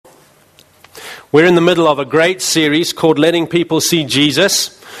We're in the middle of a great series called Letting People See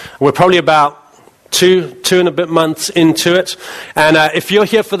Jesus. We're probably about two and a bit months into it. And if you're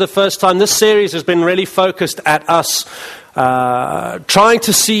here for the first time, this series has been really focused at us trying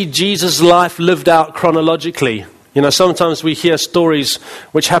to see Jesus' life lived out chronologically. You know, sometimes we hear stories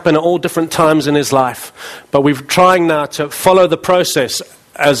which happen at all different times in his life. But we're trying now to follow the process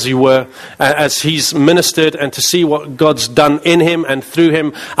as he's ministered and to see what God's done in him and through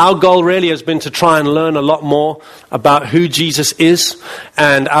him. Our goal really has been to try and learn a lot more about who Jesus is,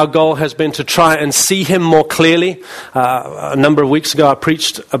 and our goal has been to try and see him more clearly. A number of weeks ago I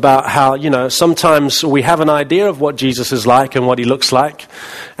preached about how, you know, sometimes we have an idea of what Jesus is like and what he looks like,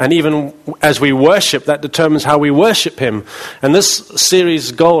 and even as we worship, that determines how we worship him. And this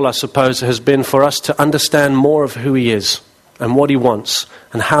series' goal, I suppose, has been for us to understand more of who he is and what he wants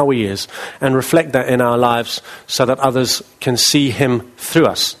and how he is, and reflect that in our lives so that others can see him through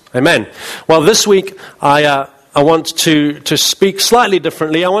us. Amen. Well, this week I want to speak slightly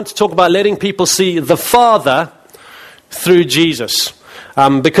differently. I want to talk about letting people see the Father through Jesus.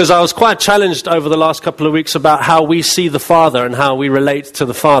 Because I was quite challenged over the last couple of weeks about how we see the Father and how we relate to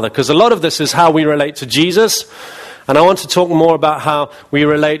the Father. Because a lot of this is how we relate to Jesus, and I want to talk more about how we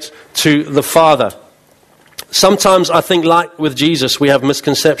relate to the Father. Sometimes I think, like with Jesus, we have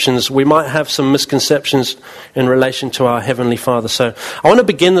misconceptions. We might have some misconceptions in relation to our Heavenly Father. So I want to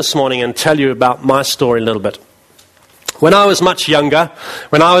begin this morning and tell you about my story a little bit. When I was much younger,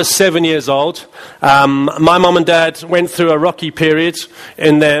 when I was 7 years old, my mum and dad went through a rocky period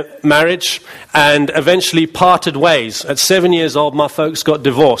in their marriage and eventually parted ways. At 7 years old, my folks got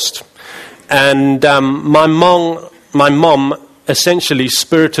divorced. And my mom essentially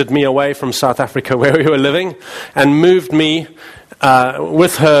spirited me away from South Africa, where we were living, and moved me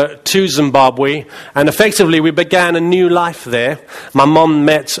with her to Zimbabwe, and effectively we began a new life there. My mom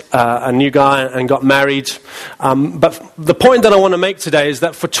met a new guy and got married. But the point that I want to make today is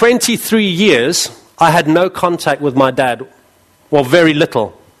that for 23 years, I had no contact with my dad. Well, very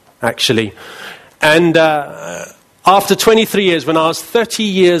little, actually. And after 23 years, when I was 30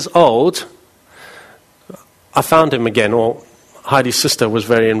 years old, I found him again, or Heidi's sister was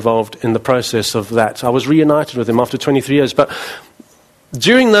very involved in the process of that. I was reunited with him after 23 years. But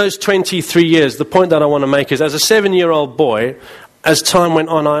during those 23 years, the point that I want to make is, as a 7-year-old boy, as time went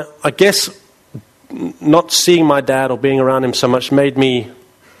on, I guess not seeing my dad or being around him so much made me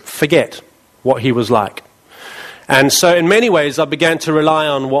forget what he was like. And so in many ways, I began to rely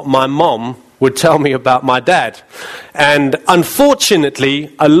on what my mom would tell me about my dad. And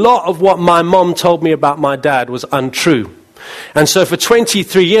unfortunately, a lot of what my mom told me about my dad was untrue. And so for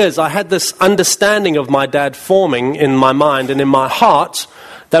 23 years, I had this understanding of my dad forming in my mind and in my heart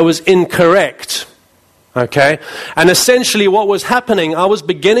that was incorrect. Okay? And essentially what was happening, I was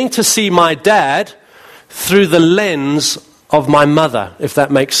beginning to see my dad through the lens of my mother, if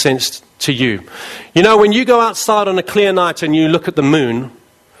that makes sense to you. You know, when you go outside on a clear night and you look at the moon,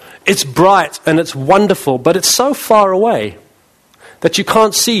 it's bright and it's wonderful, but it's so far away that you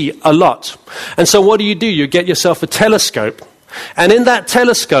can't see a lot. And so what do? You get yourself a telescope, and in that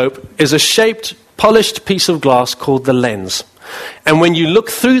telescope is a shaped, polished piece of glass called the lens. And when you look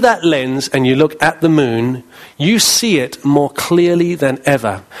through that lens and you look at the moon, you see it more clearly than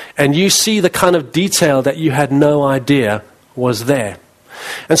ever. And you see the kind of detail that you had no idea was there.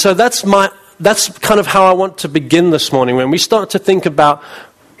 And so that's kind of how I want to begin this morning. When we start to think about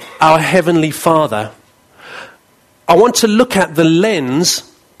our Heavenly Father, I want to look at the lens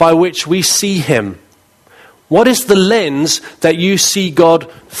by which we see him. What is the lens that you see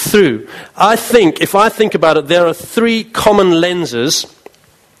God through? If I think about it, there are three common lenses.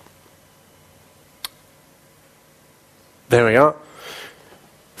 There we are.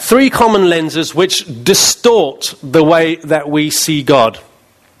 Three common lenses which distort the way that we see God.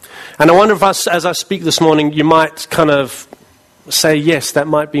 And I wonder if as I speak this morning, you might kind of say, yes, that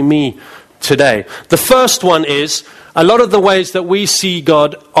might be me today. The first one is, a lot of the ways that we see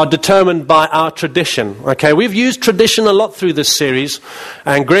God are determined by our tradition. Okay, we've used tradition a lot through this series,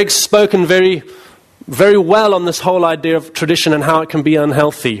 and Greg's spoken very, very well on this whole idea of tradition and how it can be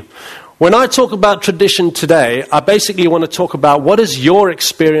unhealthy. When I talk about tradition today, I basically want to talk about what is your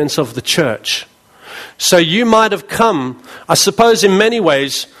experience of the church. So you might have come, I suppose in many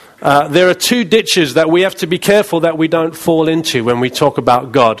ways, there are two ditches that we have to be careful that we don't fall into when we talk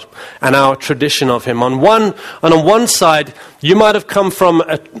about God and our tradition of him. On one side, you might have come from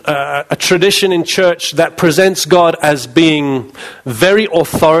a tradition in church that presents God as being very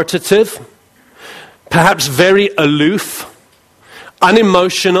authoritative, perhaps very aloof,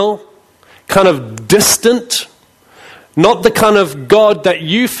 unemotional, kind of distant, Not the kind of God that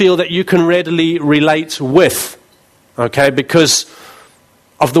you feel that you can readily relate with, okay, because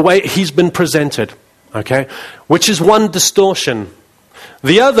of the way he's been presented, okay, which is one distortion.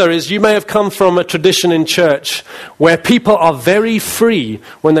 The other is you may have come from a tradition in church where people are very free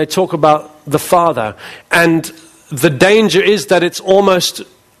when they talk about the Father, and the danger is that it's almost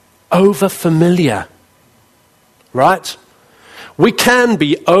over-familiar, right? We can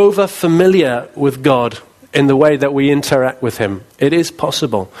be over-familiar with God in the way that we interact with him. It is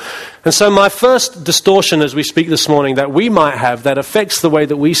possible. And so my first distortion as we speak this morning that we might have that affects the way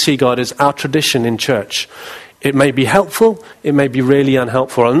that we see God is our tradition in church. It may be helpful, it may be really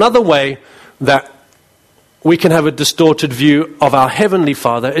unhelpful. Another way that we can have a distorted view of our heavenly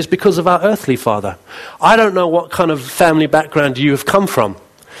Father is because of our earthly father. I don't know what kind of family background you have come from.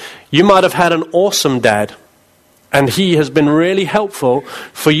 You might have had an awesome dad, and he has been really helpful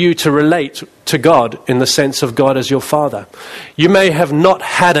for you to relate to God in the sense of God as your father. You may have not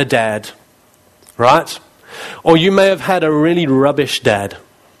had a dad, right? Or you may have had a really rubbish dad,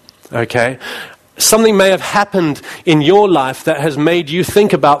 okay? Something may have happened in your life that has made you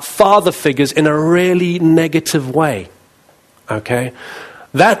think about father figures in a really negative way, okay?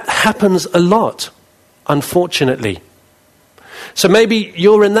 That happens a lot, unfortunately. So maybe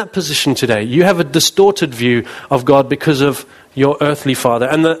you're in that position today. You have a distorted view of God because of your earthly father.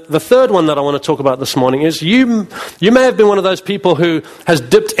 And the third one that I want to talk about this morning is you may have been one of those people who has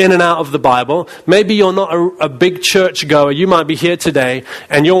dipped in and out of the Bible. Maybe you're not a big church goer. You might be here today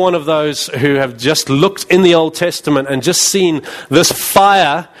and you're one of those who have just looked in the Old Testament and just seen this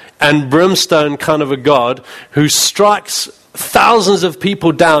fire and brimstone kind of a God who strikes thousands of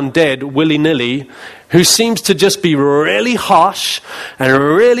people down dead willy-nilly, who seems to just be really harsh and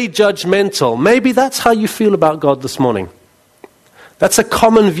really judgmental. Maybe that's how you feel about God this morning. That's a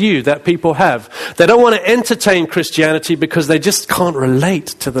common view that people have. They don't want to entertain Christianity because they just can't relate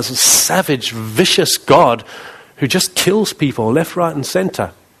to this savage, vicious God who just kills people left, right, and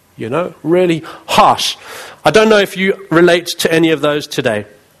center. You know, really harsh. I don't know if you relate to any of those today.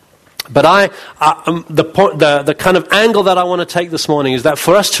 But the kind of angle that I want to take this morning is that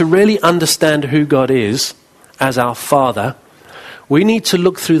for us to really understand who God is as our Father, we need to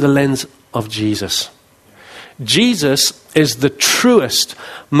look through the lens of Jesus. Jesus is the truest,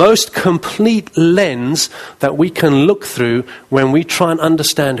 most complete lens that we can look through when we try and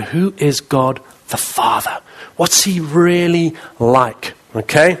understand who is God the Father. What's he really like?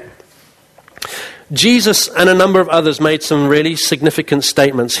 Okay? Jesus and a number of others made some really significant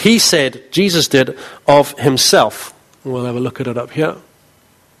statements. He said, Jesus did, of himself. We'll have a look at it up here,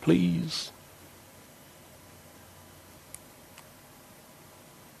 please.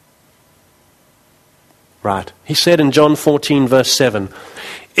 Right. He said in John 14, verse 7,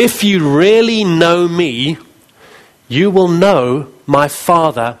 "If you really know me, you will know my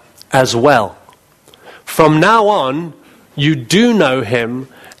Father as well. From now on, you do know him,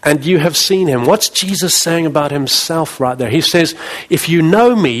 and you have seen him." What's Jesus saying about himself right there? He says, if you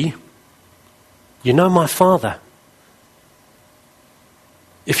know me, you know my Father.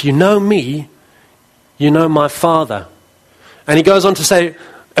 If you know me, you know my Father. And he goes on to say,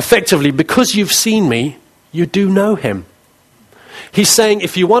 effectively, because you've seen me, you do know him. He's saying,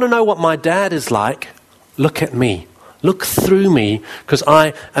 if you want to know what my dad is like, look at me. Look through me, because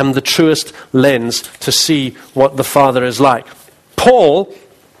I am the truest lens to see what the Father is like. Paul,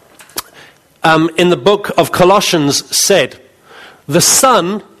 in the book of Colossians, said, the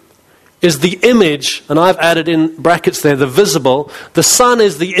Son is the image, and I've added in brackets there, the visible. The Son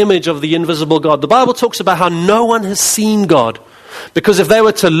is the image of the invisible God. The Bible talks about how no one has seen God, because if they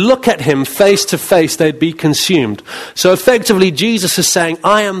were to look at him face to face, they'd be consumed. So effectively, Jesus is saying,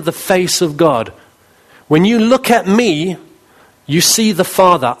 I am the face of God. When you look at me, you see the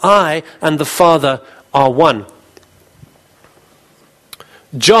Father. I and the Father are one.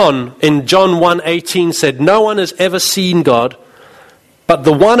 John, in John 1:18 said, no one has ever seen God, but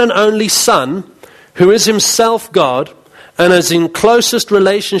the one and only Son, who is himself God, and is in closest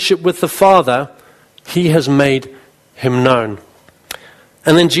relationship with the Father, he has made him known.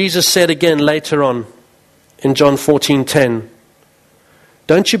 And then Jesus said again later on, in John 14:10,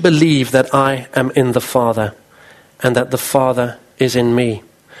 don't you believe that I am in the Father, and that the Father is in me?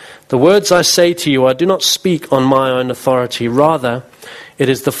 The words I say to you, I do not speak on my own authority. Rather, it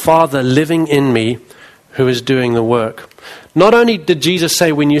is the Father living in me who is doing the work. Not only did Jesus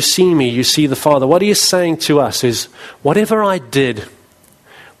say, when you see me, you see the Father. What he is saying to us is, whatever I did,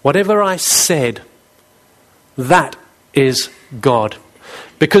 whatever I said, that is God.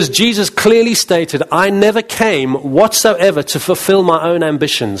 Because Jesus clearly stated, I never came whatsoever to fulfill my own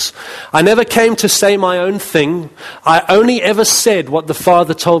ambitions. I never came to say my own thing. I only ever said what the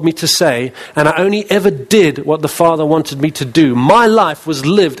Father told me to say, and I only ever did what the Father wanted me to do. My life was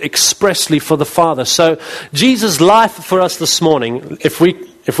lived expressly for the Father. So Jesus' life for us this morning, if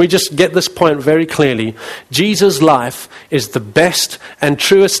we just get this point very clearly, Jesus' life is the best and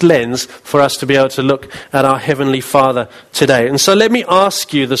truest lens for us to be able to look at our Heavenly Father today. And so let me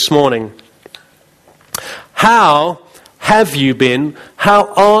ask you this morning, how have you been,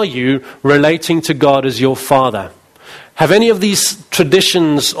 how are you relating to God as your Father? Have any of these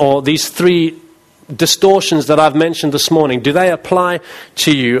traditions or these three distortions that I've mentioned this morning, do they apply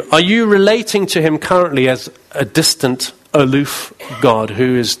to you? Are you relating to Him currently as a distant, aloof God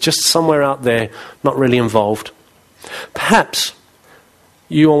who is just somewhere out there, not really involved? Perhaps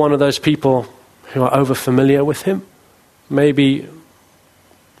you are one of those people who are over familiar with Him. Maybe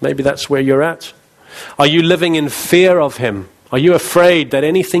that's where you're at. Are you living in fear of Him? Are you afraid that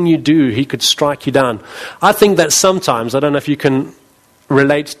anything you do, He could strike you down? I think that sometimes, I don't know if you can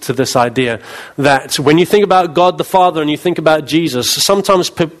relate to this idea, that when you think about God the Father and you think about Jesus, sometimes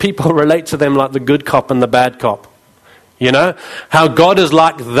people relate to them like the good cop and the bad cop. You know, how God is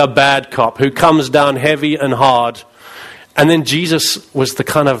like the bad cop who comes down heavy and hard. And then Jesus was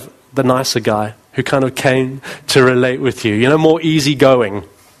the nicer guy who kind of came to relate with you. You know, more easygoing,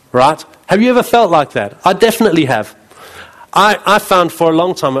 right? Have you ever felt like that? I definitely have. I found for a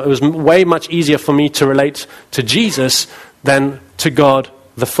long time it was way much easier for me to relate to Jesus than to God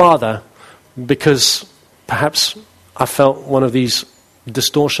the Father, because perhaps I felt one of these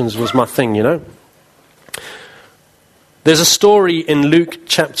distortions was my thing, you know. There's a story in Luke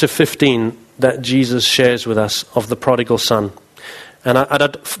chapter 15 that Jesus shares with us of the prodigal son. And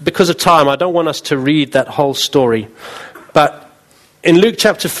because of time, I don't want us to read that whole story. But in Luke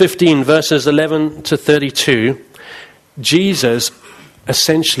chapter 15, verses 11 to 32, Jesus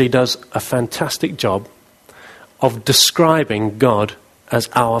essentially does a fantastic job of describing God as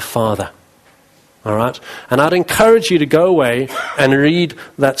our Father. All right? And I'd encourage you to go away and read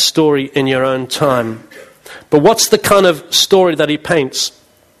that story in your own time. But what's the kind of story that he paints?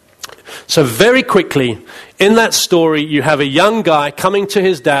 So very quickly, in that story, you have a young guy coming to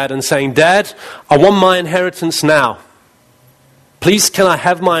his dad and saying, Dad, I want my inheritance now. Please, can I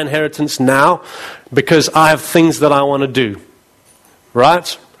have my inheritance now? Because I have things that I want to do. Right?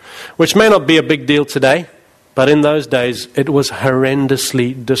 Which may not be a big deal today, but in those days, it was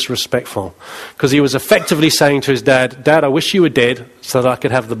horrendously disrespectful. Because he was effectively saying to his dad, Dad, I wish you were dead so that I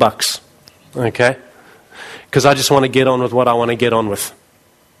could have the bucks. Okay? Because I just want to get on with what I want to get on with.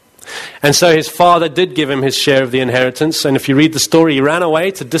 And so his father did give him his share of the inheritance. And if you read the story, he ran away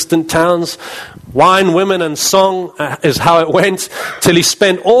to distant towns. Wine, women, and song is how it went, till he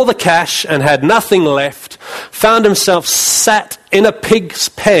spent all the cash and had nothing left. Found himself sat in a pig's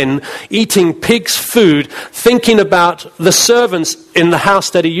pen, eating pig's food, thinking about the servants in the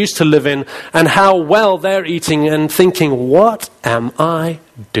house that he used to live in and how well they're eating, and thinking, what am I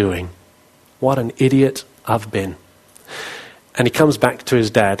doing? What an idiot I've been. And he comes back to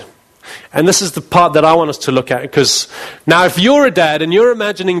his dad. And this is the part that I want us to look at, because now if you're a dad and you're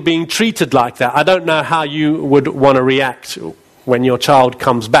imagining being treated like that, I don't know how you would want to react when your child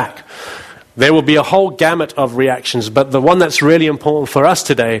comes back. There will be a whole gamut of reactions, but the one that's really important for us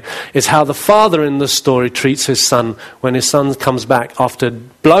today is how the father in this story treats his son when his son comes back after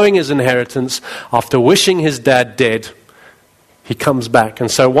blowing his inheritance, after wishing his dad dead. He comes back.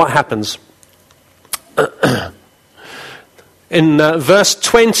 And so what happens? In verse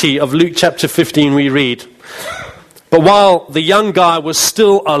 20 of Luke chapter 15 we read, But while the young guy was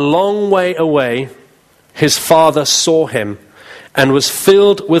still a long way away, his father saw him and was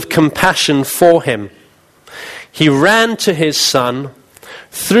filled with compassion for him. He ran to his son,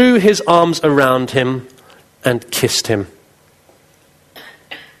 threw his arms around him, and kissed him.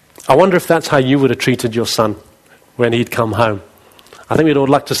 I wonder if that's how you would have treated your son when he'd come home. I think we'd all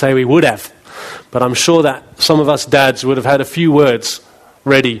like to say we would have. But I'm sure that some of us dads would have had a few words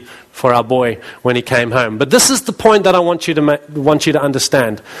ready for our boy when he came home. But this is the point that I want you to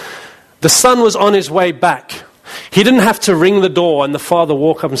understand. The son was on his way back. He didn't have to ring the door and the father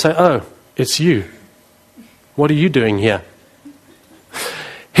walk up and say, "Oh, it's you. What are you doing here?"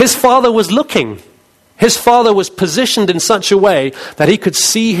 His father was looking. His father was positioned in such a way that he could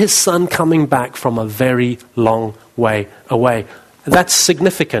see his son coming back from a very long way away. That's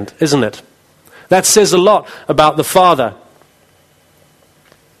significant, isn't it? That says a lot about the father.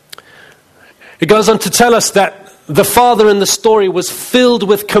 It goes on to tell us that the father in the story was filled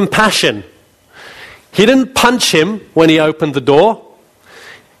with compassion. He didn't punch him when he opened the door.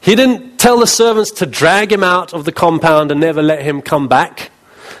 He didn't tell the servants to drag him out of the compound and never let him come back.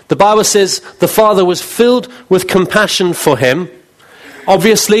 The Bible says the father was filled with compassion for him.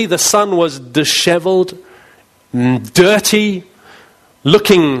 Obviously, the son was disheveled, dirty,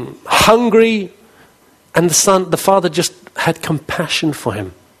 looking hungry, and the father just had compassion for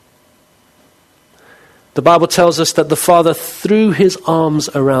him. The Bible tells us that the father threw his arms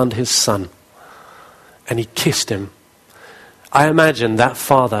around his son and he kissed him. I imagine that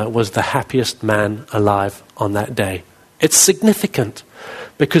father was the happiest man alive on that day. It's significant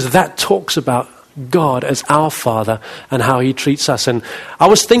because that talks about God as our Father and how He treats us. And I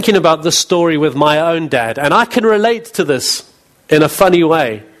was thinking about this story with my own dad, and I can relate to this in a funny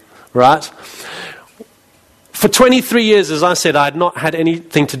way, right? For 23 years, as I said, I had not had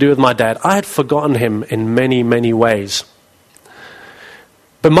anything to do with my dad. I had forgotten him in many, many ways.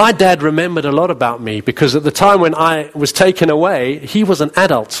 But my dad remembered a lot about me because at the time when I was taken away, he was an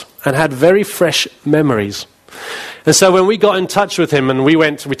adult and had very fresh memories. And so when we got in touch with him and we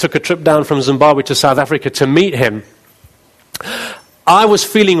took a trip down from Zimbabwe to South Africa to meet him, I was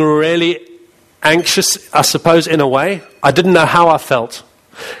feeling really anxious, I suppose, in a way. I didn't know how I felt.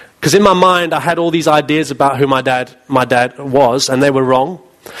 Because in my mind, I had all these ideas about who my dad was, and they were wrong.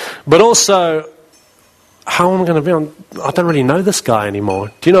 But also, how am I going to be I don't really know this guy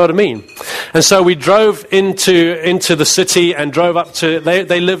anymore. Do you know what I mean? And so we drove into the city and drove up to,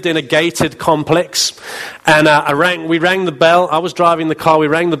 they lived in a gated complex. And we rang the bell. I was driving the car. We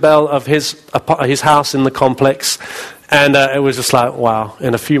rang the bell of his house in the complex. And it was just like, wow,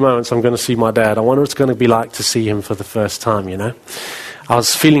 in a few moments I'm going to see my dad. I wonder what it's going to be like to see him for the first time, you know. I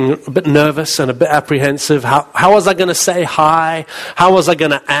was feeling a bit nervous and a bit apprehensive. How was I going to say hi? How was I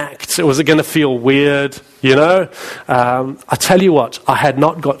going to act? Was it going to feel weird? You know? I tell you what, I had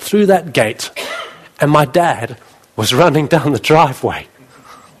not got through that gate and my dad was running down the driveway.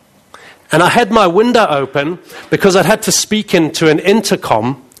 And I had my window open because I'd had to speak into an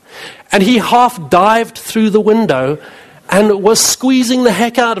intercom, and he half dived through the window and was squeezing the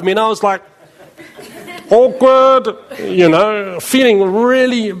heck out of me. And I was like, awkward, you know, feeling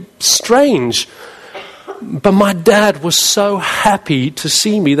really strange. But my dad was so happy to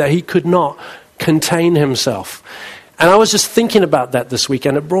see me that he could not contain himself. And I was just thinking about that this week,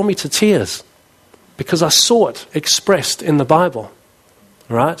 and it brought me to tears because I saw it expressed in the Bible,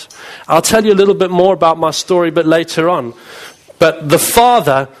 right? I'll tell you a little bit more about my story a bit later on. But the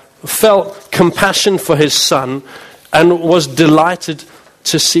father felt compassion for his son and was delighted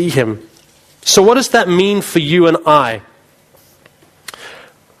to see him. So what does that mean for you and I?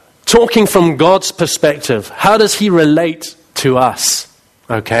 Talking from God's perspective, how does He relate to us?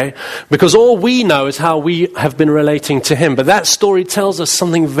 Okay? Because all we know is how we have been relating to Him. But that story tells us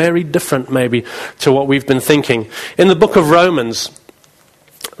something very different maybe to what we've been thinking. In the book of Romans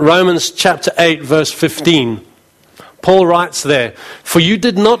chapter 8, verse 15, Paul writes there, "For you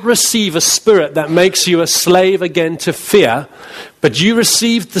did not receive a spirit that makes you a slave again to fear, but you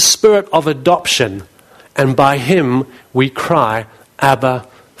received the spirit of adoption, and by Him we cry, Abba,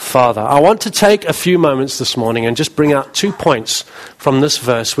 Father." I want to take a few moments this morning and just bring out 2 points from this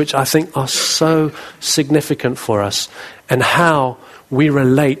verse, which I think are so significant for us, and how we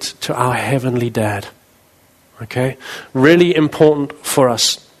relate to our heavenly Dad. Okay? Really important for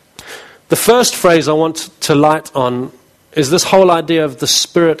us. The first phrase I want to light on is this whole idea of the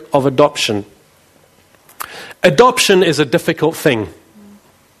spirit of adoption. Adoption is a difficult thing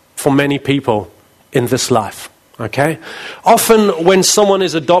for many people in this life, okay? Often when someone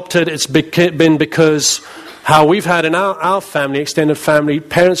is adopted, it's been because how we've had in our family, extended family,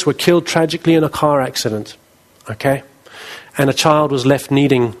 parents were killed tragically in a car accident, okay? And a child was left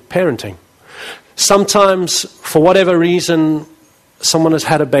needing parenting. Sometimes, for whatever reason, someone has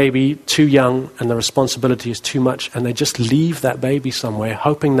had a baby too young and the responsibility is too much, and they just leave that baby somewhere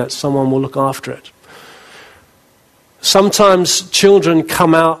hoping that someone will look after it. Sometimes children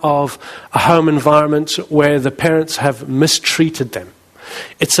come out of a home environment where the parents have mistreated them.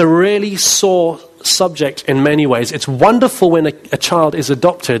 It's a really sore subject in many ways. It's wonderful when a child is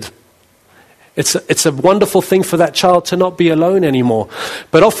adopted. It's a wonderful thing for that child to not be alone anymore.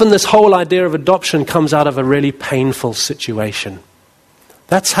 But often this whole idea of adoption comes out of a really painful situation.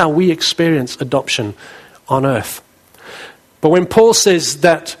 That's how we experience adoption on earth. But when Paul says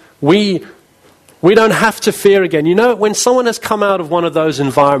that we don't have to fear again, you know, when someone has come out of one of those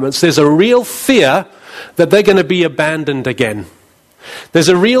environments, there's a real fear that they're going to be abandoned again. There's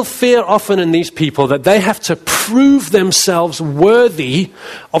a real fear often in these people that they have to prove themselves worthy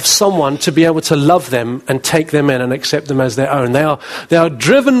of someone to be able to love them and take them in and accept them as their own. They are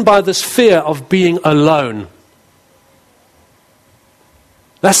driven by this fear of being alone.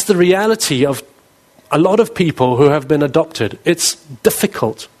 That's the reality of a lot of people who have been adopted. It's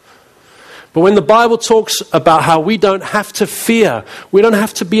difficult. But when the Bible talks about how we don't have to fear, we don't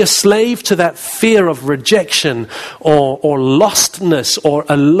have to be a slave to that fear of rejection or lostness or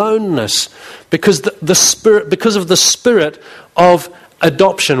aloneness because because of the spirit of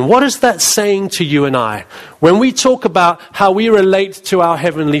adoption. What is that saying to you and I? When we talk about how we relate to our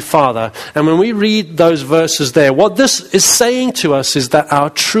Heavenly Father, and when we read those verses there, what this is saying to us is that our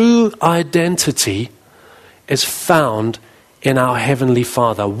true identity is found in our Heavenly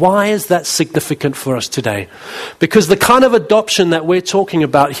Father. Why is that significant for us today? Because the kind of adoption that we're talking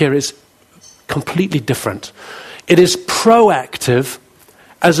about here is completely different. It is proactive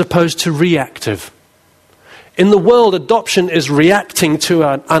as opposed to reactive. In the world, adoption is reacting to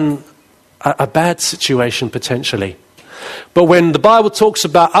a bad situation potentially. But when the Bible talks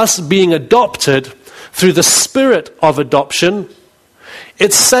about us being adopted through the spirit of adoption,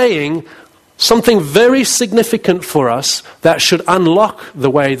 it's saying something very significant for us that should unlock the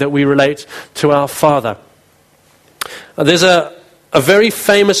way that we relate to our Father. There's a very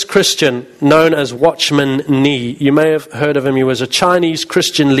famous Christian known as Watchman Nee. You may have heard of him. He was a Chinese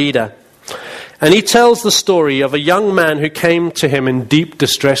Christian leader. And he tells the story of a young man who came to him in deep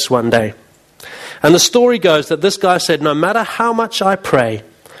distress one day. And the story goes that this guy said, no matter how much I pray,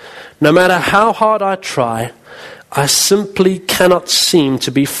 no matter how hard I try, I simply cannot seem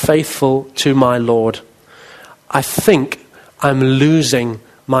to be faithful to my Lord. I think I'm losing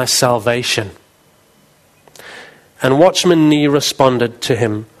my salvation. And Watchman Nee responded to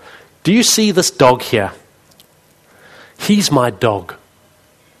him, do you see this dog here? He's my dog.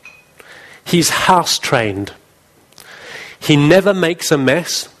 He's house trained. He never makes a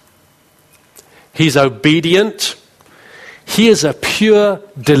mess. He's obedient. He is a pure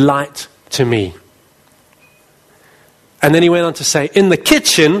delight to me. And then he went on to say, in the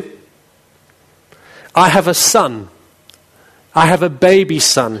kitchen, I have a son. I have a baby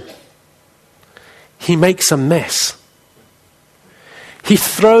son. He makes a mess. He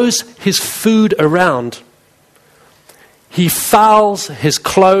throws his food around. He fouls his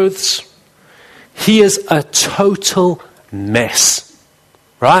clothes. He is a total mess.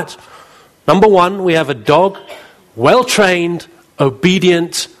 Right? Number one, we have a dog, well-trained,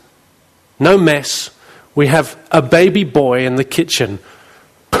 obedient, no mess. We have a baby boy in the kitchen,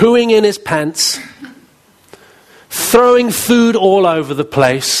 pooing in his pants, throwing food all over the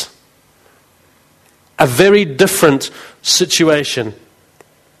place. A very different situation.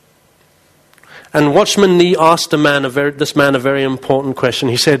 And Watchman Nee asked this man a very important question.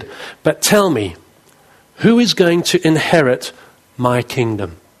 He said, but tell me, who is going to inherit my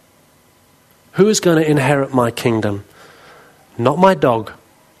kingdom? Who is going to inherit my kingdom? Not my dog.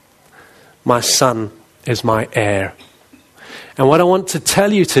 My son is my heir. And what I want to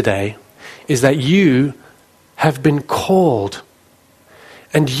tell you today is that you have been called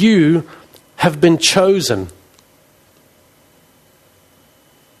and you have been chosen.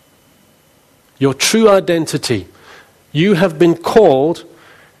 Your true identity. You have been called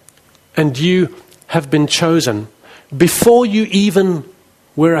and you have been chosen before you even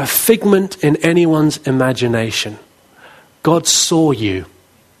were a figment in anyone's imagination. God saw you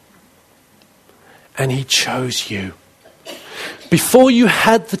and He chose you. Before you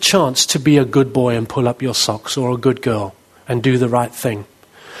had the chance to be a good boy and pull up your socks, or a good girl and do the right thing.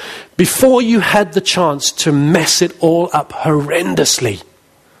 Before you had the chance to mess it all up horrendously,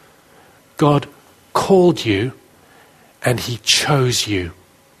 God called you and He chose you.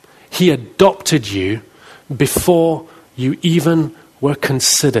 He adopted you before you even were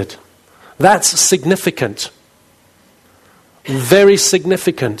considered. That's significant. Very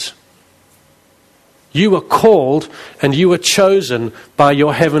significant. You were called and you were chosen by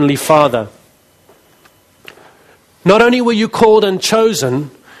your Heavenly Father. Not only were you called and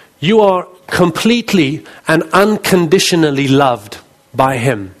chosen, you are completely and unconditionally loved by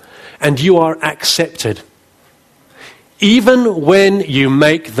Him. And you are accepted. Even when you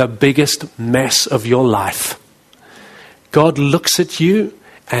make the biggest mess of your life, God looks at you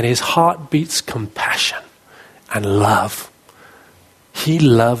and His heart beats compassion and love. He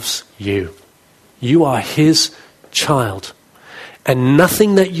loves you. You are His child. And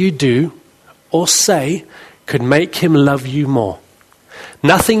nothing that you do or say could make Him love you more.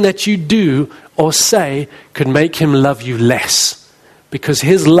 Nothing that you do or say could make Him love you less. Because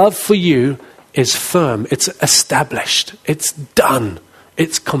His love for you is firm. It's established. It's done.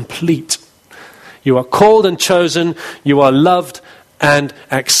 It's complete. You are called and chosen. You are loved and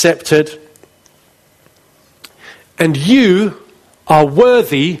accepted. And you are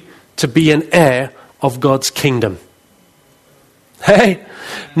worthy to be an heir of God's kingdom. Hey,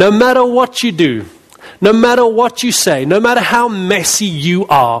 no matter what you do, no matter what you say, no matter how messy you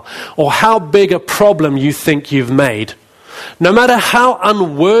are or how big a problem you think you've made, no matter how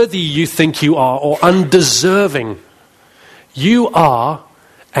unworthy you think you are or undeserving, you are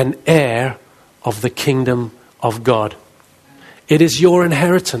an heir of the kingdom of God. It is your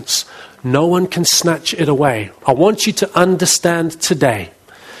inheritance. No one can snatch it away. I want you to understand today,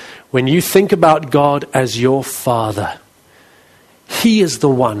 when you think about God as your Father, He is the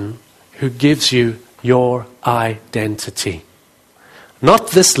one who gives you your identity.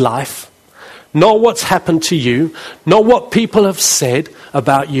 Not this life, not what's happened to you, not what people have said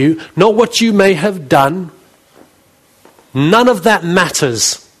about you, not what you may have done. None of that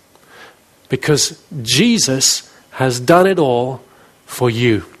matters, because Jesus has done it all for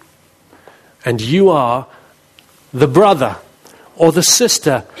you. And you are the brother or the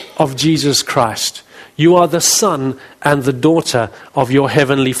sister of Jesus Christ. You are the son and the daughter of your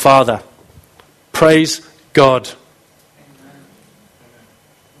heavenly Father. Praise God.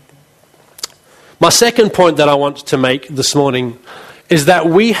 My second point that I want to make this morning is that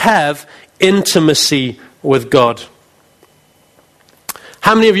we have intimacy with God.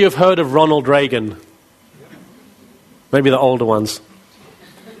 How many of you have heard of Ronald Reagan? Maybe the older ones.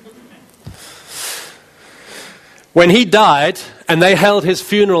 When he died and they held his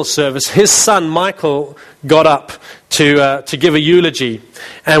funeral service, his son Michael got up to give a eulogy.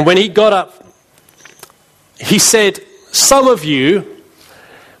 And when he got up, he said, "Some of you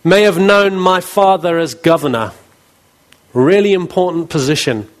may have known my father as governor." Really important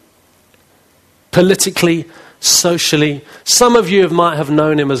position. Politically, socially. Some of you might have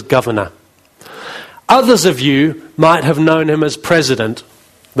known him as governor. Others of you might have known him as president,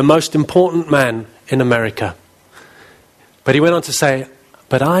 the most important man in America. But he went on to say,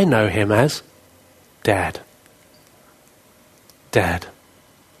 "But I know him as Dad." Dad.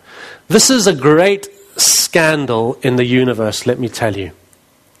 This is a great scandal in the universe, let me tell you.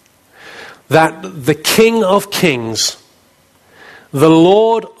 That the King of Kings, the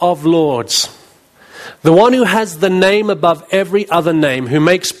Lord of Lords, the one who has the name above every other name, who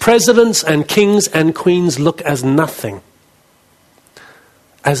makes presidents and kings and queens look as nothing,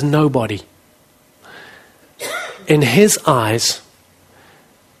 as nobody. In his eyes,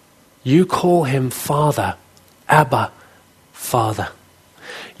 you call him Father, Abba, Father.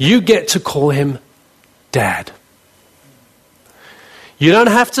 You get to call him Dad. You don't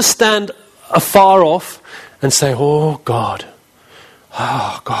have to stand afar off and say, "Oh God,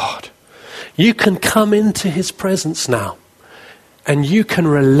 oh God." You can come into his presence now and you can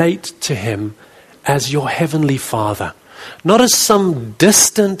relate to him as your heavenly Father. Not as some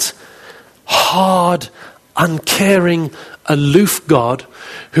distant, hard, uncaring, aloof God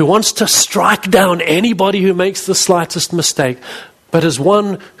who wants to strike down anybody who makes the slightest mistake, but as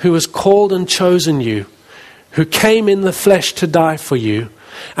one who has called and chosen you, who came in the flesh to die for you,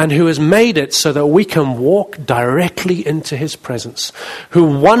 and who has made it so that we can walk directly into his presence, who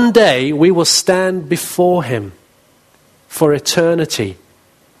one day we will stand before him for eternity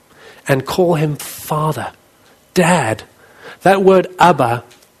and call him Father, Dad. That word Abba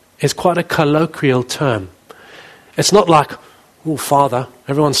is quite a colloquial term. It's not like, "Oh, Father,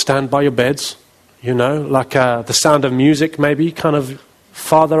 everyone stand by your beds," like the Sound of Music maybe, kind of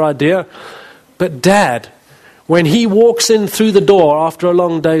father idea. But Dad, when he walks in through the door after a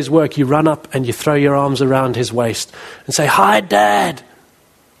long day's work, you run up and you throw your arms around his waist and say, "Hi, Dad."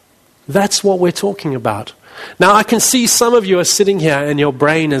 That's what we're talking about. Now, I can see some of you are sitting here and your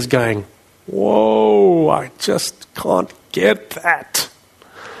brain is going, "Whoa, I just can't get that."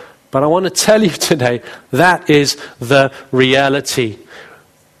 But I want to tell you today, that is the reality.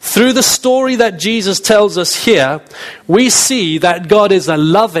 Through the story that Jesus tells us here, we see that God is a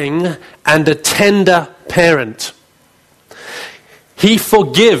loving and a tender parent. He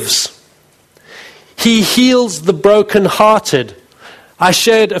forgives. He heals the brokenhearted. I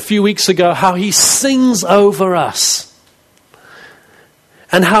shared a few weeks ago how he sings over us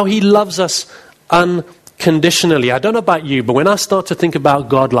and how he loves us unconditionally. I don't know about you, but when I start to think about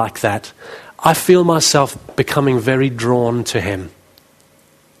God like that, I feel myself becoming very drawn to him.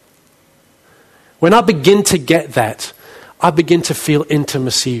 When I begin to get that, I begin to feel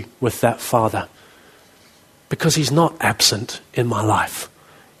intimacy with that Father. Because he's not absent in my life.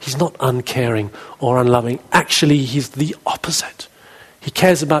 He's not uncaring or unloving. Actually, he's the opposite. He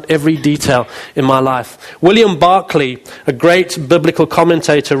cares about every detail in my life. William Barclay, a great biblical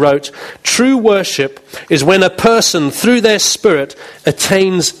commentator, wrote, "True worship is when a person, through their spirit,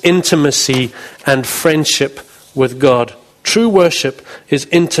 attains intimacy and friendship with God." True worship is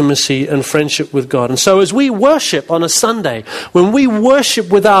intimacy and friendship with God. And so as we worship on a Sunday, when we worship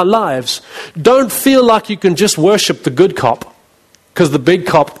with our lives, don't feel like you can just worship the good cop, because the big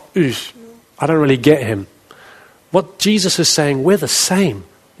cop, I don't really get him. What Jesus is saying, we're the same.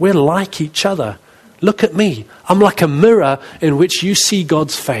 We're like each other. Look at me. I'm like a mirror in which you see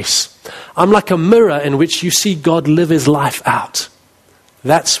God's face. I'm like a mirror in which you see God live his life out.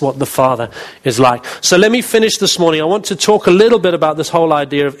 That's what the Father is like. So let me finish this morning. I want to talk a little bit about this whole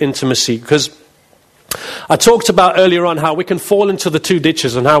idea of intimacy, because I talked about earlier on how we can fall into the two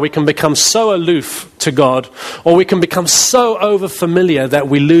ditches and how we can become so aloof to God, or we can become so over familiar that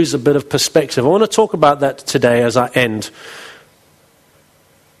we lose a bit of perspective. I want to talk about that today as I end,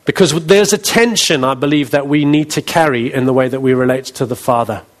 because there's a tension, I believe, that we need to carry in the way that we relate to the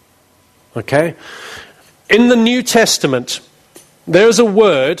Father. Okay? In the New Testament, there is a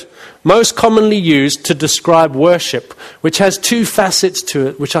word most commonly used to describe worship, which has two facets to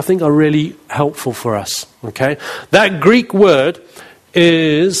it, which I think are really helpful for us. Okay? That Greek word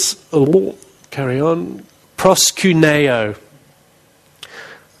is, proskuneo.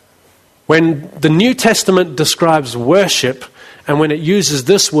 When the New Testament describes worship, and when it uses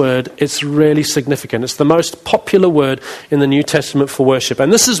this word, it's really significant. It's the most popular word in the New Testament for worship.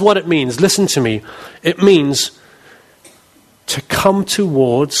 And this is what it means. Listen to me. It means to come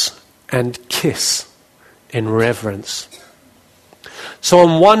towards and kiss in reverence. So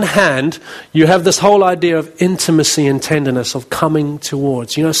on one hand, you have this whole idea of intimacy and tenderness, of coming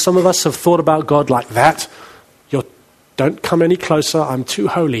towards. You know, some of us have thought about God like that. Don't come any closer, I'm too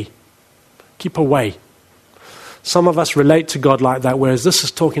holy. Keep away. Some of us relate to God like that, whereas this is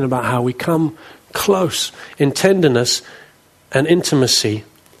talking about how we come close in tenderness and intimacy,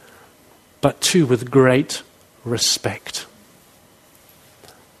 but too with great respect.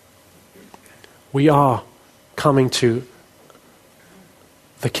 We are coming to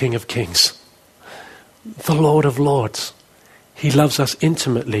the King of Kings, the Lord of Lords. He loves us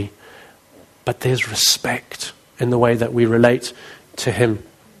intimately, but there's respect in the way that we relate to him.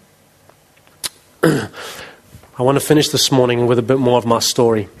 I want to finish this morning with a bit more of my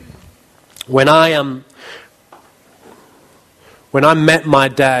story. When I met my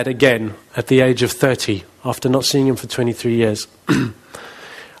dad again at the age of 30, after not seeing him for 23 years,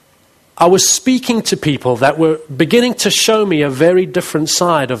 I was speaking to people that were beginning to show me a very different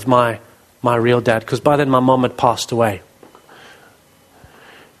side of my real dad, because by then my mom had passed away.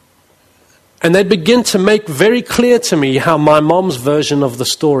 And they'd begin to make very clear to me how my mom's version of the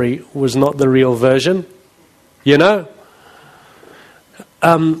story was not the real version. You know?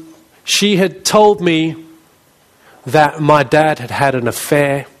 She had told me that my dad had had an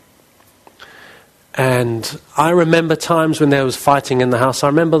affair. And I remember times when there was fighting in the house. I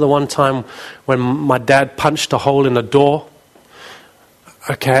remember the one time when my dad punched a hole in a door.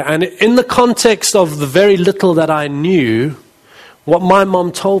 Okay, and in the context of the very little that I knew, what my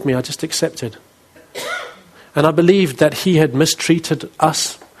mom told me, I just accepted. And I believed that he had mistreated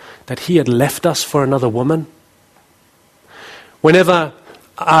us, that he had left us for another woman. Whenever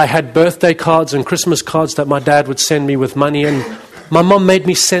I had birthday cards and Christmas cards that my dad would send me with money in, my mom made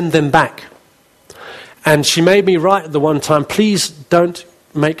me send them back. And she made me write the one time, please don't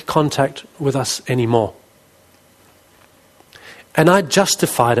make contact with us anymore. And I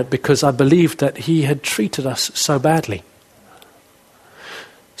justified it because I believed that he had treated us so badly.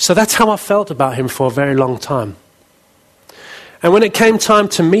 So that's how I felt about him for a very long time. And when it came time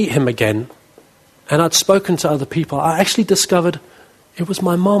to meet him again, and I'd spoken to other people, I actually discovered it was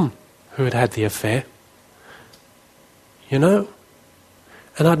my mom who had had the affair. You know?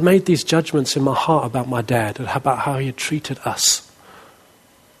 And I'd made these judgments in my heart about my dad, and about how he had treated us.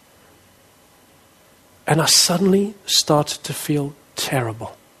 And I suddenly started to feel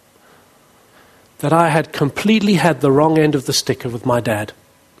terrible. That I had completely had the wrong end of the stick with my dad.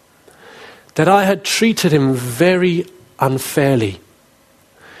 That I had treated him very unfairly.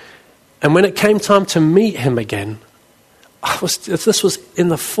 And when it came time to meet him again, this was in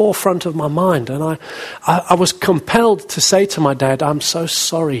the forefront of my mind. And I was compelled to say to my dad, I'm so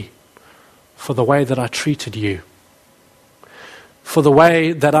sorry for the way that I treated you. For the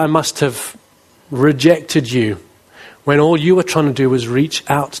way that I must have rejected you when all you were trying to do was reach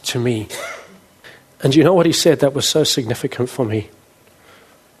out to me. And you know what he said that was so significant for me?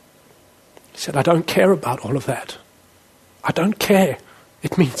 He said, I don't care about all of that. I don't care.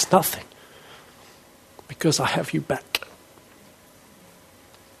 It means nothing. Because I have you back.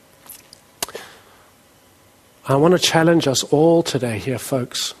 I want to challenge us all today here,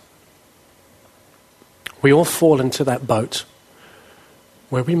 folks. We all fall into that boat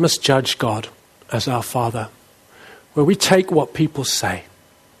where we misjudge God as our Father, where we take what people say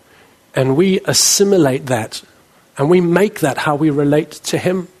and we assimilate that and we make that how we relate to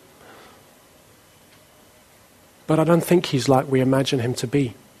him. But I don't think he's like we imagine him to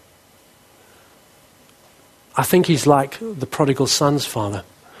be. I think he's like the prodigal son's father.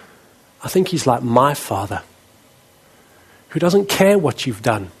 I think he's like my father, who doesn't care what you've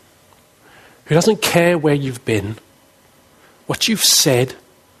done, who doesn't care where you've been, what you've said,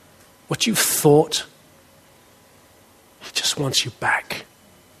 what you've thought. He just wants you back.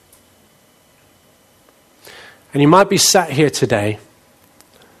 And you might be sat here today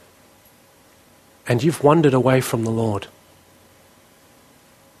and you've wandered away from the Lord.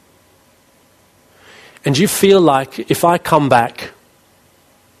 And you feel like if I come back,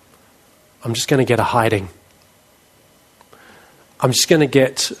 I'm just going to get a hiding. I'm just going to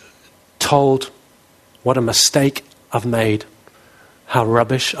get told what a mistake I've made, how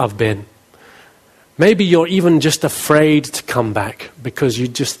rubbish I've been. Maybe you're even just afraid to come back because you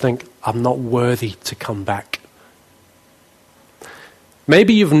just think, I'm not worthy to come back.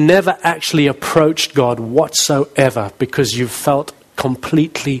 Maybe you've never actually approached God whatsoever because you've felt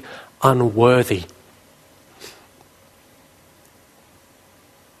completely unworthy.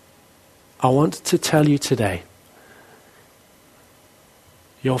 I want to tell you today,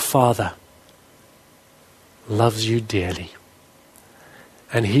 your Father loves you dearly.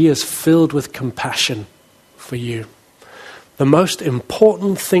 And he is filled with compassion for you. The most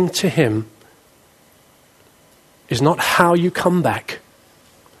important thing to him is not how you come back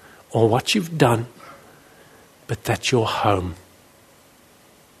or what you've done, but that you're home.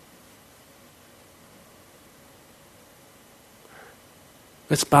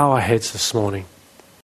 Let's bow our heads this morning.